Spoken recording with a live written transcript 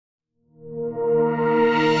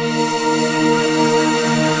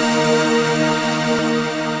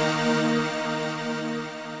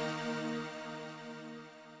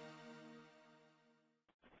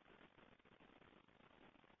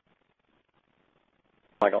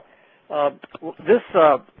Michael. This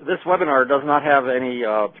webinar does not have any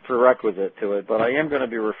prerequisite to it, but I am going to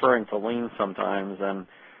be referring to Lean sometimes, and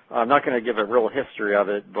I'm not going to give a real history of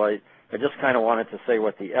it, but I just kind of wanted to say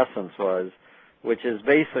what the essence was, which is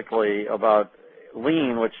basically about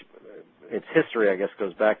Lean, which its history, I guess,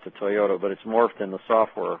 goes back to Toyota, but it's morphed in the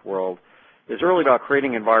software world. It's really about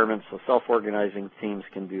creating environments so self-organizing teams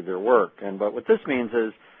can do their work. But what this means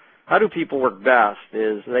is, how do people work best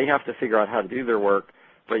is they have to figure out how to do their work,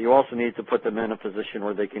 but you also need to put them in a position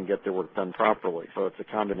where they can get their work done properly. So it's a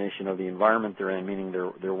combination of the environment they're in, meaning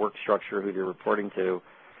their work structure, who they're reporting to,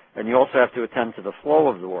 and you also have to attend to the flow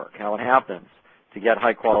of the work, how it happens, to get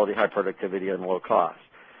high quality, high productivity, and low cost.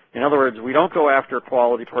 In other words, we don't go after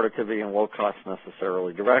quality, productivity, and low cost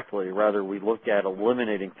necessarily directly. Rather, we look at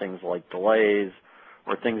eliminating things like delays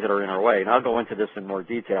or things that are in our way. And I'll go into this in more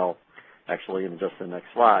detail, actually, in just the next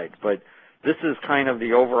slide. But this is kind of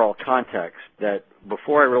the overall context that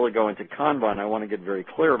before I really go into Kanban, I want to get very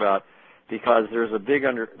clear about, because there's a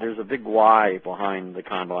big why behind the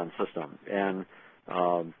Kanban system, and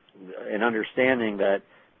an understanding that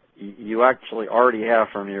you actually already have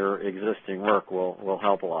from your existing work will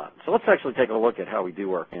help a lot. So let's actually take a look at how we do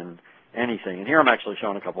work in anything. And here I'm actually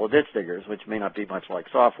showing a couple of ditch diggers, which may not be much like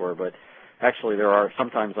software, but actually there are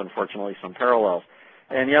sometimes, unfortunately, some parallels.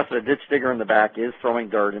 And yes, the ditch digger in the back is throwing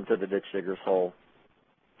dirt into the ditch digger's hole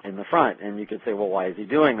in the front. And you could say, well, why is he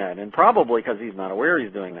doing that? And probably because he's not aware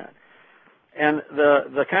he's doing that. And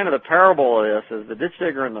the kind of the parable of this is the ditch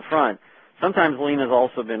digger in the front. Sometimes Lean has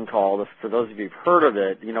also been called, for those of you who've heard of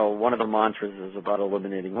it, you know, one of the mantras is about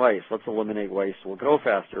eliminating waste. Let's eliminate waste, we'll go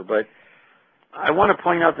faster. But I want to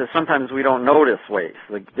point out that sometimes we don't notice waste.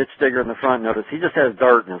 The ditch digger in the front, notice he just has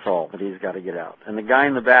dirt in his hole that he's got to get out. And the guy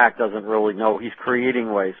in the back doesn't really know he's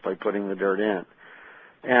creating waste by putting the dirt in.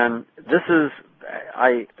 And this is,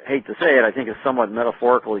 I hate to say it, I think is somewhat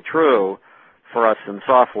metaphorically true for us in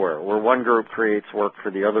software, where one group creates work for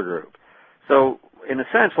the other group. So in a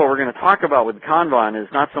sense, what we're going to talk about with Kanban is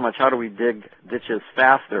not so much how do we dig ditches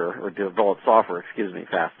faster, or develop software,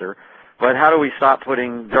 faster, but how do we stop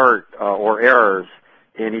putting dirt or errors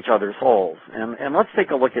in each other's holes. And let's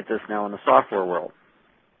take a look at this now in the software world.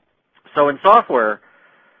 So in software,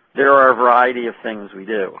 there are a variety of things we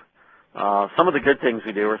do. Some of the good things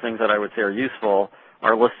we do, or things that I would say are useful,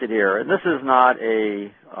 are listed here. And this is not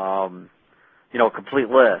a complete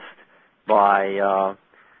list by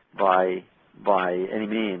any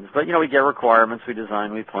means. But, we get requirements, we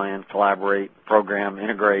design, we plan, collaborate, program,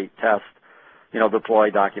 integrate, test, deploy,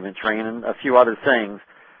 document, train, and a few other things.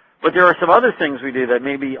 But there are some other things we do that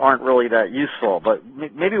maybe aren't really that useful, but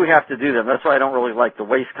maybe we have to do them. That's why I don't really like the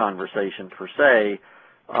waste conversation per se.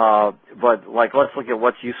 But like, let's look at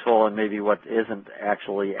what's useful and maybe what isn't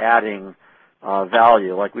actually adding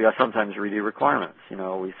value. Like, we sometimes redo requirements.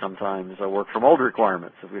 We sometimes work from old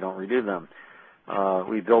requirements if we don't redo them.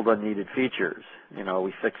 We build unneeded features.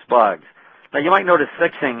 We fix bugs. Now, you might notice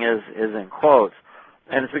fixing is in quotes,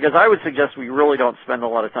 and it's because I would suggest we really don't spend a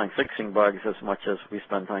lot of time fixing bugs as much as we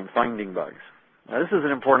spend time finding bugs. Now, this is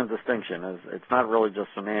an important distinction, as it's not really just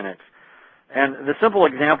semantics. And the simple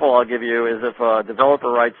example I'll give you is if a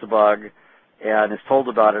developer writes a bug and is told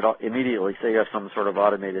about it immediately, say you have some sort of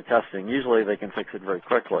automated testing, usually they can fix it very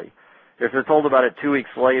quickly. If they're told about it 2 weeks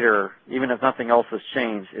later, even if nothing else has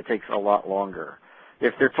changed, it takes a lot longer.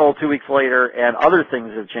 If they're told 2 weeks later and other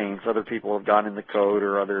things have changed, other people have gone in the code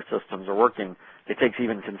or other systems are working, it takes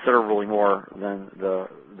even considerably more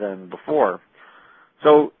than before.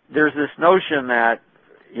 So there's this notion that,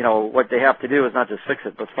 what they have to do is not just fix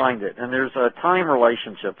it, but find it. And there's a time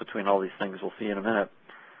relationship between all these things we'll see in a minute,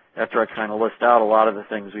 after I kind of list out a lot of the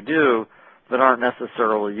things we do that aren't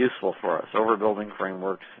necessarily useful for us. Overbuilding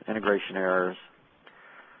frameworks, integration errors,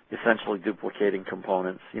 essentially duplicating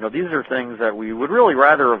components. These are things that we would really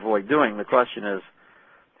rather avoid doing. The question is,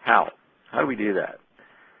 how? How do we do that?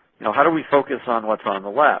 How do we focus on what's on the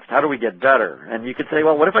left? How do we get better? And you could say,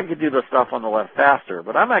 well, what if I could do the stuff on the left faster?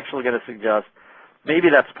 But I'm actually going to suggest maybe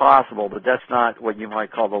that's possible, but that's not what you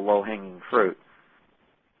might call the low-hanging fruit.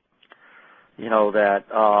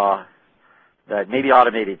 That maybe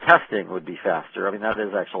automated testing would be faster. I mean, that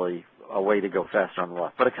is actually a way to go faster on the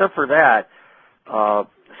left. But except for that,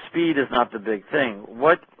 speed is not the big thing.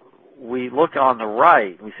 What we look on the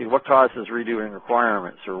right, we see what causes redoing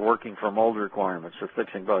requirements or working from old requirements or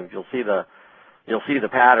fixing bugs. You'll see the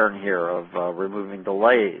pattern here of removing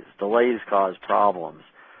delays. Delays cause problems.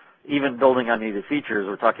 Even building unneeded features,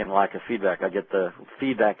 we're talking lack of feedback. I get the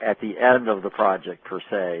feedback at the end of the project per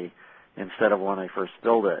se instead of when I first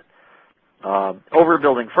build it.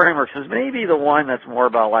 Overbuilding frameworks is maybe the one that's more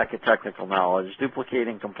about lack of technical knowledge.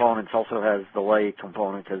 Duplicating components also has delay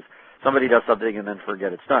component because somebody does something and then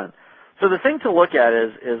forget it's done. So the thing to look at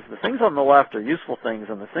is the things on the left are useful things,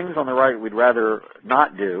 and the things on the right we'd rather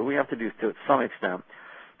not do. We have to do to some extent.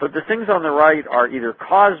 But the things on the right are either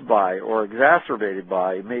caused by or exacerbated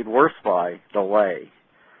by, made worse by, delay.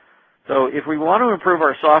 So if we want to improve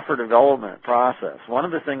our software development process, one of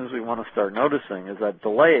the things we want to start noticing is that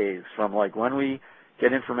delays from like when we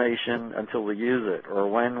get information until we use it, or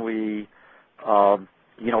when we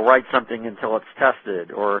write something until it's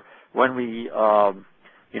tested, or when we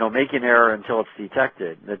make an error until it's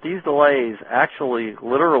detected, that these delays actually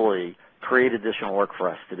literally create additional work for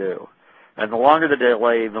us to do. And the longer the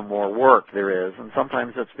delay, the more work there is. And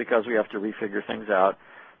sometimes it's because we have to refigure things out.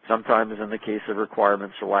 Sometimes in the case of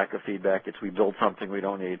requirements or lack of feedback, it's we build something we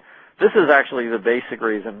don't need. This is actually the basic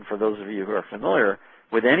reason, for those of you who are familiar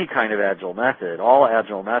with any kind of Agile method. All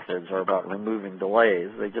Agile methods are about removing delays.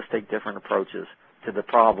 They just take different approaches to the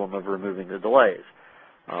problem of removing the delays.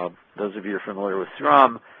 Those of you who are familiar with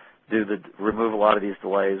Scrum remove a lot of these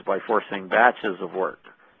delays by forcing batches of work.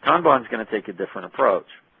 Kanban is going to take a different approach.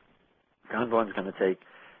 Kanban is going to take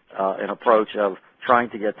an approach of trying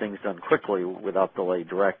to get things done quickly without delay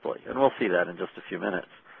directly. And we'll see that in just a few minutes.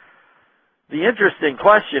 The interesting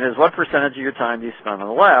question is, what percentage of your time do you spend on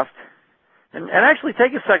the left? And actually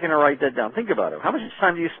take a second to write that down. Think about it. How much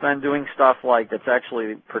time do you spend doing stuff like that's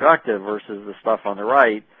actually productive versus the stuff on the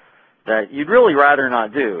right that you'd really rather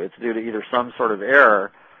not do? It's due to either some sort of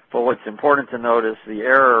error, but what's important to notice, the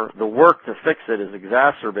error, the work to fix it is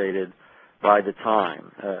exacerbated by the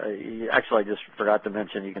time. Actually, I just forgot to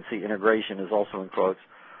mention, you can see integration is also in quotes.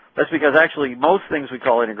 That's because actually most things we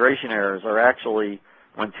call integration errors are actually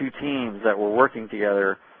when two teams that were working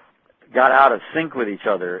together got out of sync with each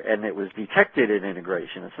other and it was detected in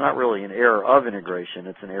integration. It's not really an error of integration,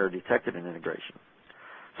 it's an error detected in integration.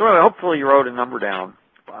 So anyway, hopefully you wrote a number down.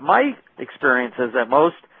 My experience is that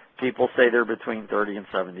most people say they're between 30 and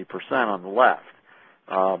 70% on the left.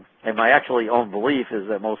 And my actually own belief is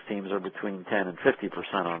that most teams are between 10 and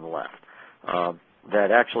 50% on the left.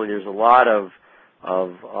 That actually there's a lot of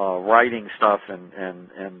writing stuff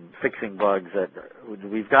and fixing bugs that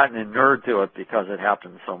we've gotten inured to it because it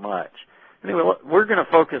happens so much. Anyway, we're going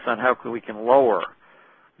to focus on how we can lower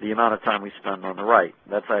the amount of time we spend on the right.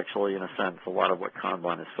 That's actually, in a sense, a lot of what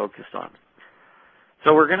Kanban is focused on.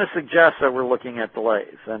 So we're going to suggest that we're looking at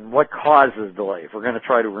delays and what causes delay. If we're going to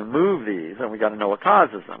try to remove these, then we've got to know what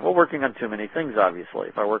causes them. We're working on too many things, obviously.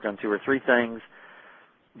 If I work on 2 or 3 things,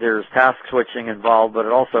 there's task switching involved, but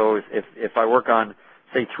it also, if I work on,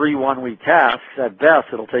 say, 3 one-week tasks, at best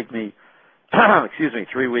it'll take me,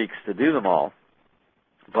 3 weeks to do them all.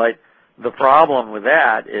 But the problem with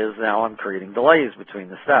that is now I'm creating delays between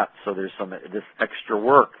the steps. So there's this extra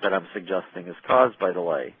work that I'm suggesting is caused by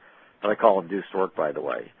delay. That I call induced work, by the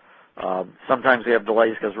way. Sometimes we have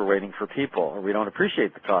delays because we're waiting for people, or we don't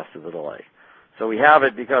appreciate the cost of the delay. So we have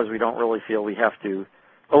it because we don't really feel we have to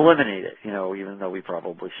eliminate it, even though we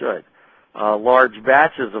probably should. Large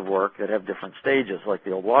batches of work that have different stages, like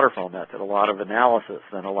the old waterfall method, a lot of analysis,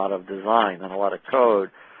 then a lot of design, then a lot of code,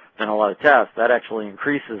 then a lot of tests. That actually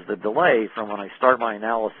increases the delay from when I start my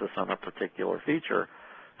analysis on a particular feature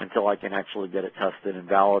until I can actually get it tested and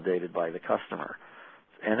validated by the customer.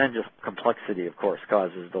 And then just complexity, of course,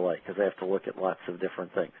 causes delay because I have to look at lots of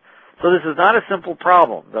different things. So this is not a simple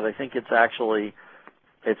problem, but I think it's actually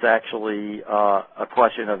a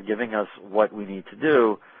question of giving us what we need to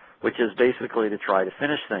do, which is basically to try to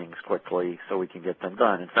finish things quickly so we can get them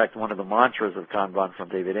done. In fact, one of the mantras of Kanban from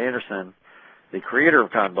David Anderson, the creator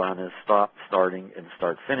of Kanban, is stop, starting, and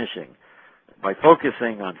start finishing. By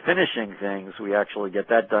focusing on finishing things, we actually get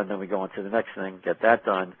that done, then we go on to the next thing, get that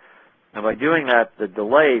done. And by doing that, the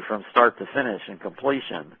delay from start to finish and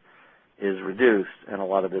completion is reduced, and a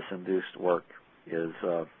lot of this induced work is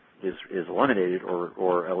eliminated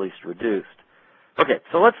or at least reduced. Okay,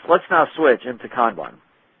 so let's now switch into Kanban.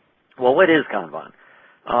 Well, what is Kanban?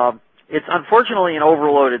 It's unfortunately an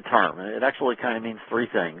overloaded term. It actually kind of means 3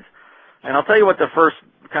 things. And I'll tell you what the first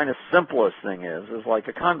kind of simplest thing is like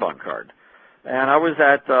a Kanban card. And I was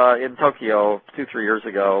in Tokyo 2-3 years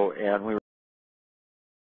ago, and we were